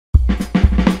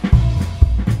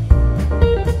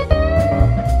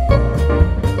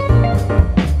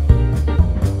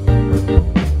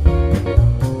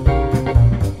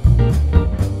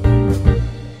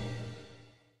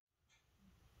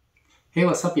Hey,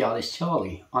 what's up y'all, it's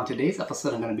Charlie. On today's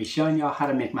episode I'm going to be showing y'all how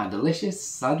to make my delicious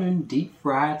southern deep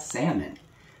fried salmon.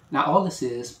 Now all this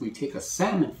is, we take a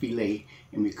salmon fillet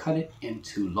and we cut it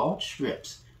into large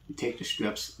strips. We take the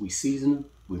strips, we season them,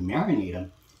 we marinate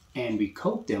them, and we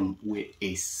coat them with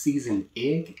a seasoned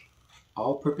egg,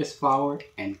 all-purpose flour,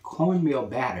 and cornmeal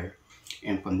batter.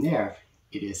 And from there,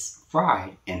 it is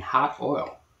fried in hot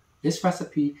oil. This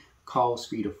recipe calls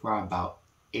for you to fry about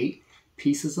 8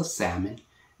 pieces of salmon.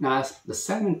 Now, the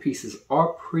salmon pieces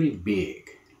are pretty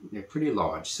big. They're pretty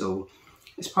large, so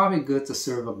it's probably good to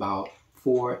serve about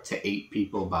 4 to 8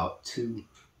 people, about 2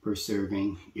 per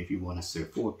serving if you want to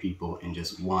serve 4 people, and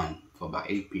just 1 for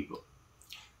about 8 people.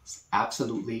 It's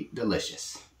absolutely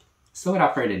delicious. So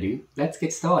without further ado, let's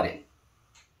get started.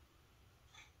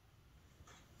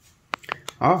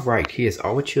 Alright, here's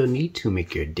all what you'll need to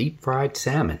make your deep fried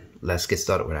salmon. Let's get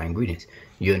started with our ingredients.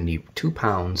 You'll need 2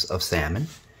 pounds of salmon.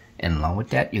 And along with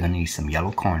that, you're going to need some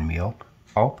yellow cornmeal,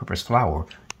 all-purpose flour,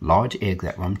 large eggs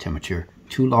at room temperature,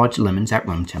 2 large lemons at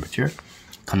room temperature,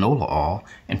 canola oil,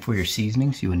 and for your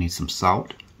seasonings, you will need some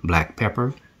salt, black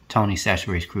pepper, Tony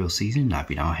Chachere's Creole seasoning. Now,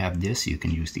 if you don't have this, you can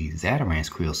use the Zatarain's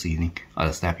Creole seasoning or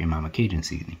the Slap Your Mama Cajun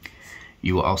seasoning.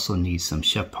 You will also need some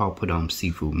Chef Paul Prud'homme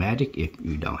Seafood Magic. If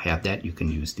you don't have that, you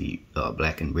can use the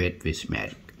black and red fish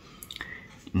magic.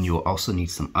 And you will also need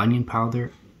some onion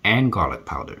powder and garlic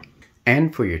powder.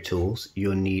 And for your tools,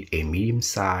 you'll need a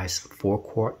medium-sized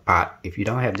 4-quart pot. If you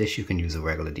don't have this, you can use a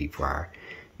regular deep fryer.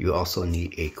 You also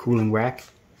need a cooling rack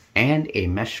and a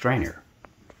mesh strainer.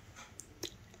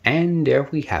 And there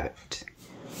we have it.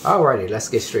 Alrighty, let's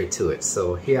get straight to it.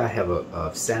 So here I have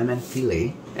a salmon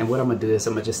fillet. And what I'm going to do is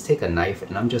I'm going to just take a knife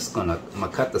and I'm going to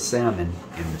cut the salmon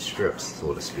in the strips,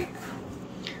 so to speak.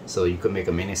 So you can make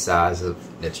them any size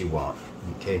that you want,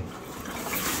 okay?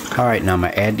 Alright, now I'm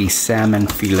going to add these salmon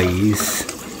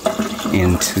fillets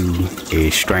into a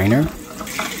strainer.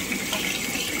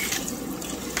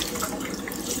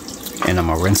 And I'm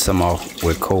going to rinse them off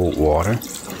with cold water.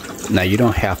 Now you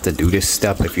don't have to do this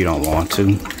step if you don't want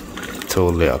to.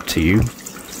 Totally up to you.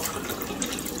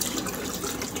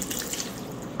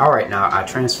 Alright, now I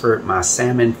transferred my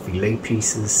salmon fillet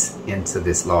pieces into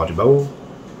this large bowl. Now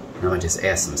I'm going to just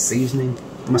add some seasoning.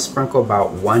 I'm going to sprinkle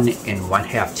about 1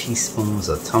 1/2 teaspoons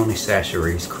of Tony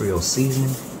Chachere's Creole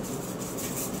seasoning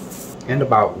and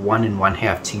about 1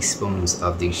 1/2 teaspoons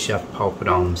of the Chef Paul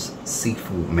Prud'homme's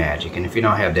Seafood Magic. And if you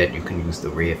don't have that, you can use the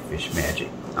red fish magic.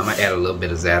 I'm going to add a little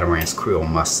bit of Zatarain's Creole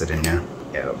mustard in there.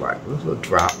 Add about a little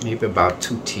drop, maybe about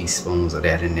 2 teaspoons of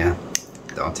that in there.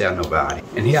 Don't tell nobody.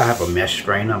 And here I have a mesh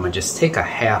strainer. I'm going to just take a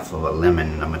half of a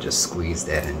lemon and I'm going to just squeeze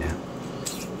that in there.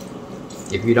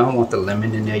 If you don't want the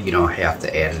lemon in there, you don't have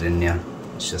to add it in there.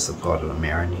 It's just a part of the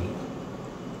marinade.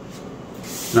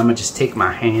 And I'm going to just take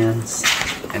my hands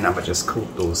and I'm going to just coat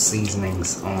those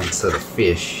seasonings onto the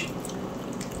fish.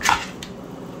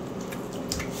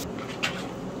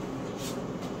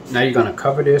 Now you're going to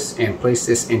cover this and place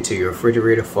this into your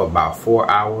refrigerator for about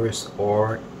 4 hours,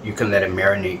 or you can let it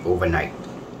marinate overnight.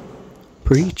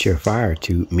 Preheat your fire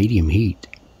to medium heat.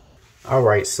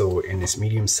 Alright, so in this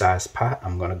medium-sized pot,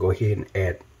 I'm going to go ahead and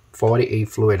add 48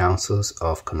 fluid ounces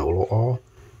of canola oil.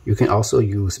 You can also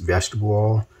use vegetable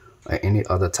oil or any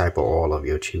other type of oil of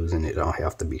your choosing. It don't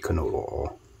have to be canola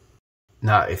oil.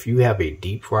 Now, if you have a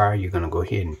deep fryer, you're going to go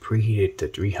ahead and preheat it to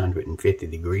 350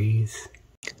 degrees.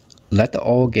 Let the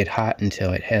oil get hot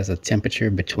until it has a temperature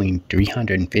between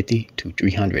 350 to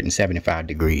 375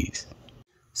 degrees.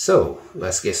 So,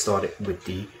 let's get started with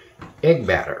the egg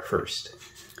batter first.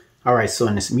 Alright, so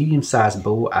in this medium-sized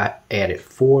bowl, I added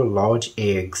 4 large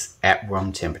eggs at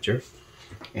room temperature.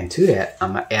 And to that,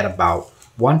 I'm going to add about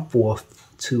 1/4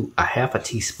 to a half a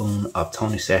teaspoon of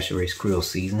Tony Chachere's Creole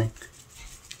seasoning.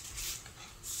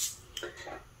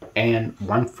 And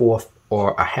 1/4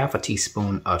 or a half a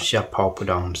teaspoon of Chef Paul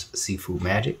Prud'homme's Seafood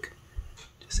Magic.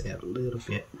 Just add a little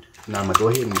bit. Now I'm going to go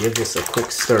ahead and give this a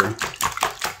quick stir.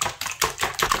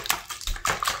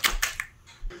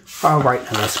 Alright,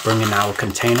 now let's bring in our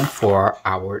container for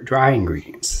our dry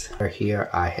ingredients. Here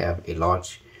I have a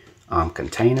large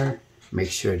container.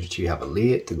 Make sure that you have a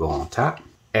lid to go on top.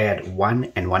 Add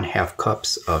 1 1/2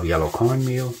 cups of yellow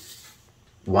cornmeal,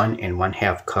 1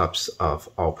 1/2 cups of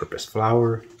all-purpose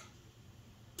flour,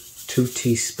 2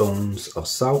 teaspoons of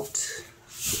salt,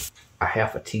 a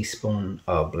half a teaspoon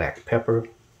of black pepper,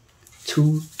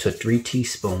 2 to 3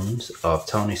 teaspoons of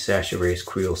Tony Chachere's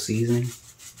Creole seasoning,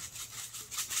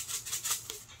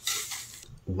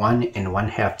 1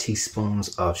 1/2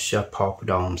 teaspoons of Chef Paul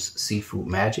Prud'homme's Seafood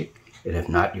Magic. And if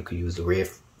not, you could use the red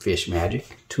fish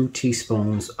magic. 2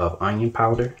 teaspoons of onion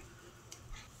powder,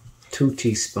 2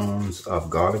 teaspoons of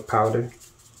garlic powder,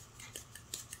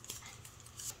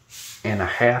 and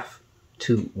 1/2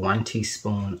 to 1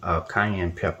 teaspoon of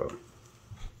cayenne pepper.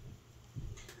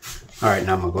 Alright,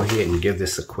 now I'm going to go ahead and give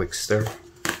this a quick stir.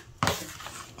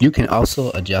 You can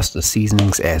also adjust the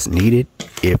seasonings as needed.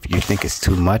 If you think it's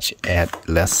too much, add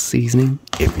less seasoning.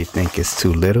 If you think it's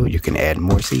too little, you can add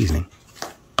more seasoning.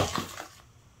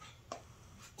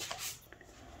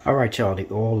 Alright y'all, the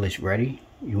oil is ready.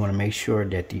 You want to make sure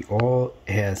that the oil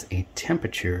has a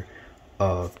temperature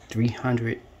of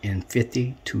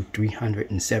 350 to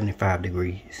 375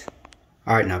 degrees.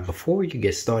 Alright, now before you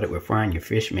get started with frying your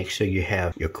fish, make sure you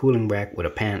have your cooling rack with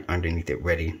a pan underneath it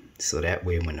ready. So that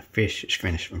way when the fish is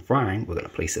finished from frying, we're going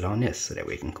to place it on this so that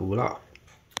way it can cool off.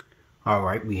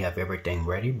 Alright, we have everything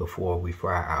ready before we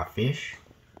fry our fish.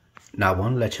 Now I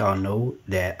want to let y'all know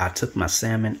that I took my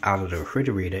salmon out of the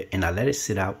refrigerator and I let it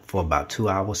sit out for about 2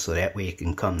 hours so that way it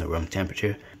can come to room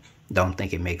temperature. Don't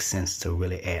think it makes sense to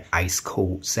really add ice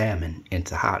cold salmon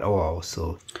into hot oil.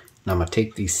 So now I'm going to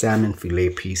take these salmon fillet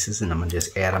pieces and I'm going to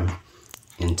just add them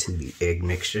into the egg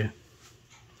mixture.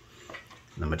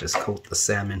 And I'm going to just coat the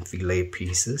salmon fillet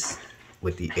pieces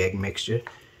with the egg mixture.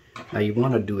 Now you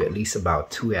want to do at least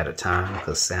about 2 at a time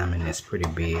because salmon is pretty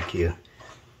big here.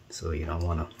 So you don't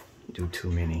want to do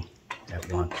too many at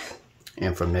once.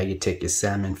 And from there you take your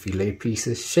salmon fillet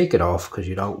pieces, shake it off because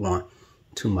you don't want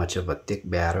too much of a thick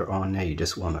batter on there. You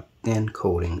just want a thin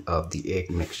coating of the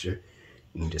egg mixture.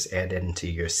 You can just add that into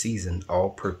your seasoned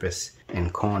all-purpose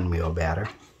and cornmeal batter.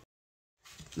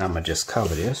 Now I'm going to just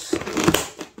cover this.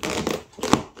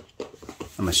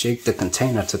 I'm going to shake the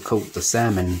container to coat the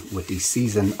salmon with the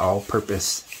seasoned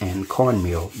all-purpose and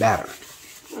cornmeal batter.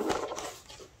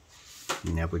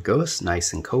 And there we go, it's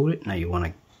nice and coated. Now you want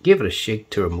to give it a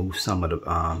shake to remove some of the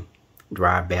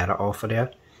dry batter off of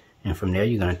there. And from there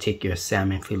you're going to take your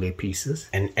salmon fillet pieces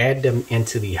and add them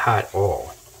into the hot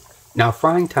oil. Now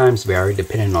frying times vary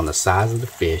depending on the size of the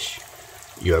fish,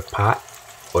 your pot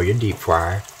or your deep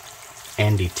fryer,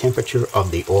 and the temperature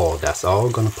of the oil. That's all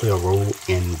going to play a role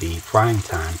in the frying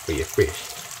time for your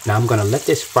fish. Now I'm going to let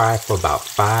this fry for about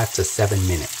 5 to 7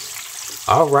 minutes.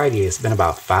 Alrighty, it's been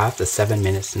about 5 to 7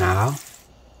 minutes now.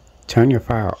 Turn your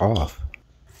fire off.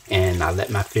 And I let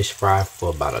my fish fry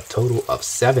for about a total of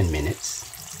 7 minutes.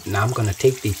 Now I'm going to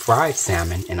take the fried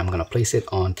salmon and I'm going to place it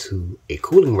onto a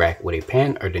cooling rack with a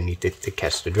pan underneath it to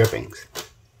catch the drippings.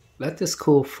 Let this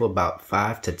cool for about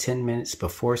 5 to 10 minutes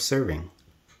before serving.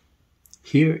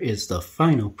 Here is the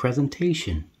final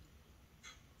presentation.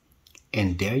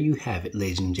 And there you have it,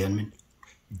 ladies and gentlemen.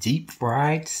 Deep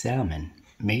fried salmon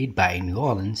made by a New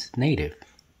Orleans native.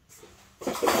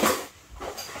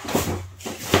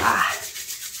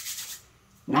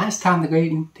 Now it's time to go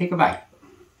ahead and take a bite.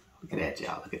 Look at that,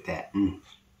 y'all. Look at that.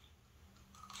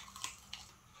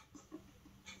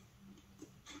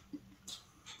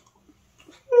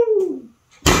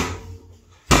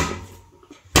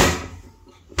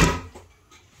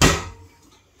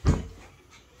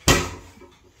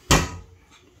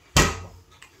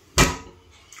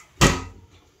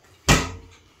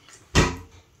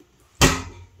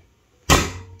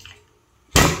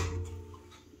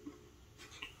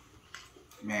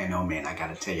 Man, oh man, I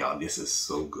gotta tell y'all, this is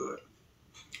so good.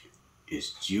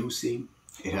 It's juicy.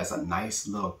 It has a nice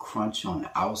little crunch on the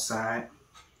outside.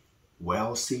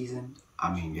 Well seasoned.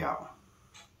 I mean, y'all,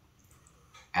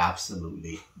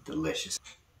 absolutely delicious.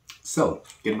 So,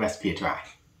 give the recipe a try.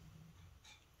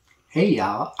 Hey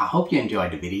y'all, I hope you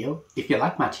enjoyed the video. If you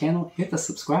like my channel, hit the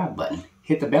subscribe button.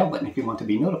 Hit the bell button if you want to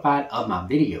be notified of my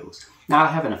videos. Now I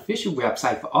have an official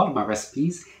website for all of my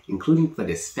recipes, including for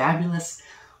this fabulous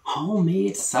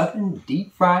homemade southern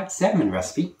deep fried salmon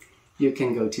recipe. You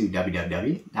can go to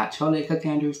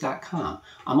www.charliethecookandrews.com.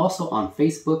 I'm also on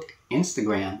Facebook,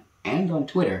 Instagram, and on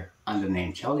Twitter under the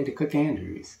name Charlie the Cook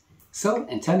Andrews. So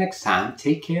until next time,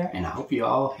 take care and I hope you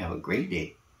all have a great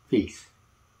day. Peace.